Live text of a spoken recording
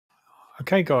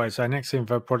Okay guys, our next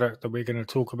info product that we're going to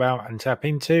talk about and tap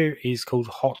into is called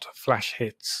Hot Flash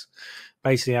Hits.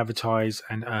 Basically advertise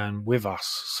and earn with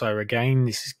us. So again,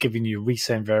 this is giving you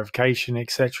resend verification,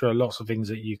 etc. Lots of things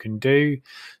that you can do.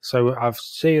 So I've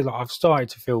started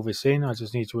to fill this in. I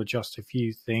just need to adjust a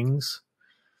few things.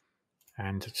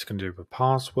 And I'm just going to do a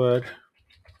password.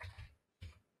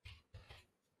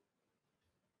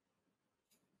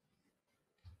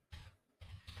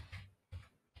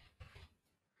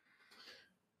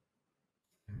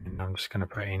 And I'm just going to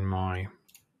put in my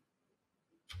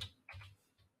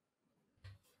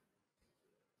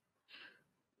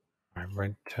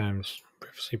red terms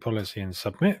privacy policy and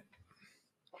submit.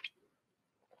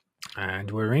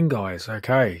 And we're in, guys.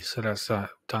 Okay, so that's done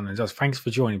and done. Thanks for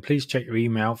joining. Please check your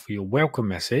email for your welcome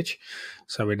message.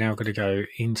 So we're now going to go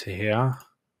into here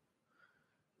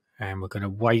and we're going to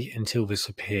wait until this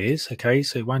appears. Okay,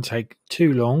 so it won't take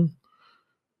too long.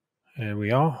 Here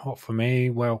we are. Hot for me.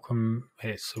 Welcome.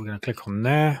 So we're going to click on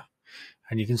there.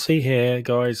 And you can see here,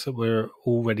 guys, that we're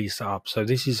already set up. So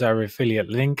this is our affiliate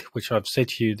link, which I've said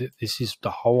to you that this is the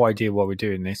whole idea why we're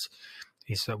doing this,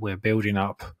 is that we're building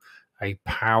up a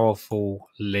powerful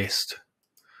list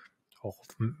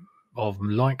of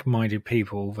like-minded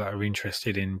people that are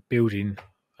interested in building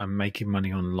and making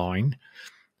money online.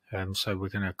 So we're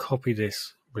going to copy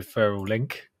this referral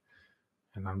link,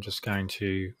 and I'm just going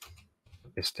to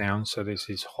put this down. So this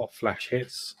is Hot Flash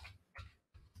Hits.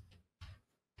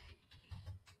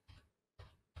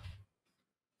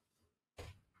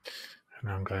 And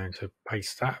I'm going to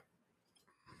paste that.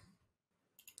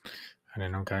 And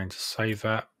then I'm going to save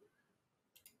that.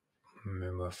 And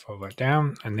then we'll follow that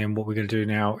down. And then what we're going to do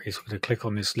now is we're going to click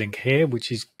on this link here,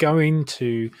 which is going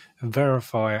to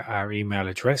verify our email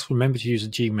address. Remember to use a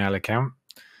Gmail account.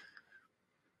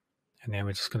 And then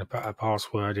we're just going to put our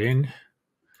password in.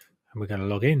 And we're going to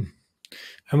log in.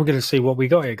 And we're going to see what we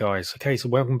got here, guys. Okay, so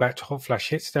welcome back to Hot Flash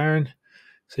Hits, Darren.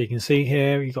 So you can see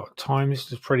here, you got time. This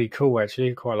is pretty cool,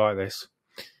 actually. I quite like this.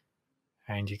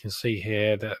 And you can see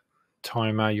here that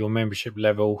timer, your membership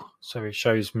level. So it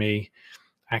shows me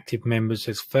active members.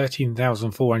 There's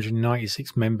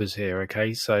 13,496 members here.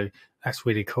 Okay, so that's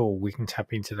really cool. We can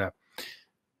tap into that.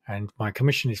 And my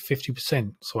commission is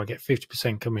 50%. So I get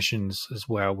 50% commissions as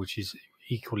well, which is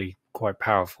equally quite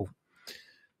powerful.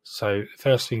 So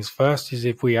first things first is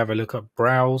if we have a look at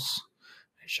browse,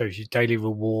 it shows you daily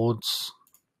rewards,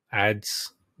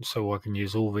 ads. So I can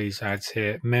use all these ads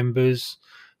here. Members.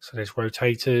 So there's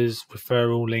rotators,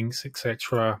 referral links,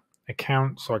 etc.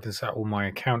 Account. So I can set all my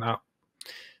account up.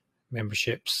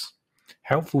 Memberships.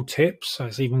 Helpful tips. So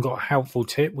it's even got a helpful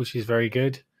tip, which is very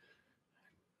good.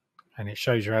 And it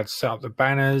shows you how to set up the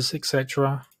banners,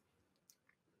 etc.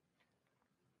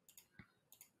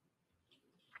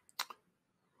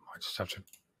 I just have to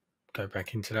go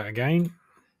back into that again.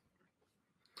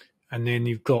 And then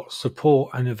you've got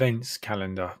support and events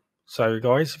calendar. So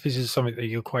guys, if this is something that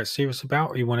you're quite serious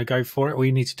about or you want to go for it, all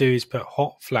you need to do is put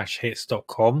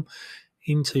hotflashhits.com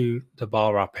into the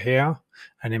bar up here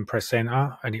and then press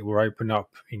enter, and it will open up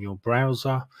in your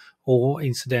browser, or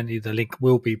incidentally the link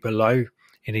will be below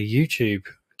in a YouTube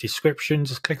description.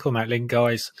 Just click on that link,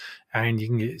 guys, and you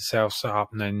can get yourself set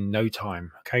up in no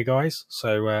time. Okay guys,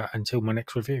 so until my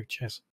next review, cheers.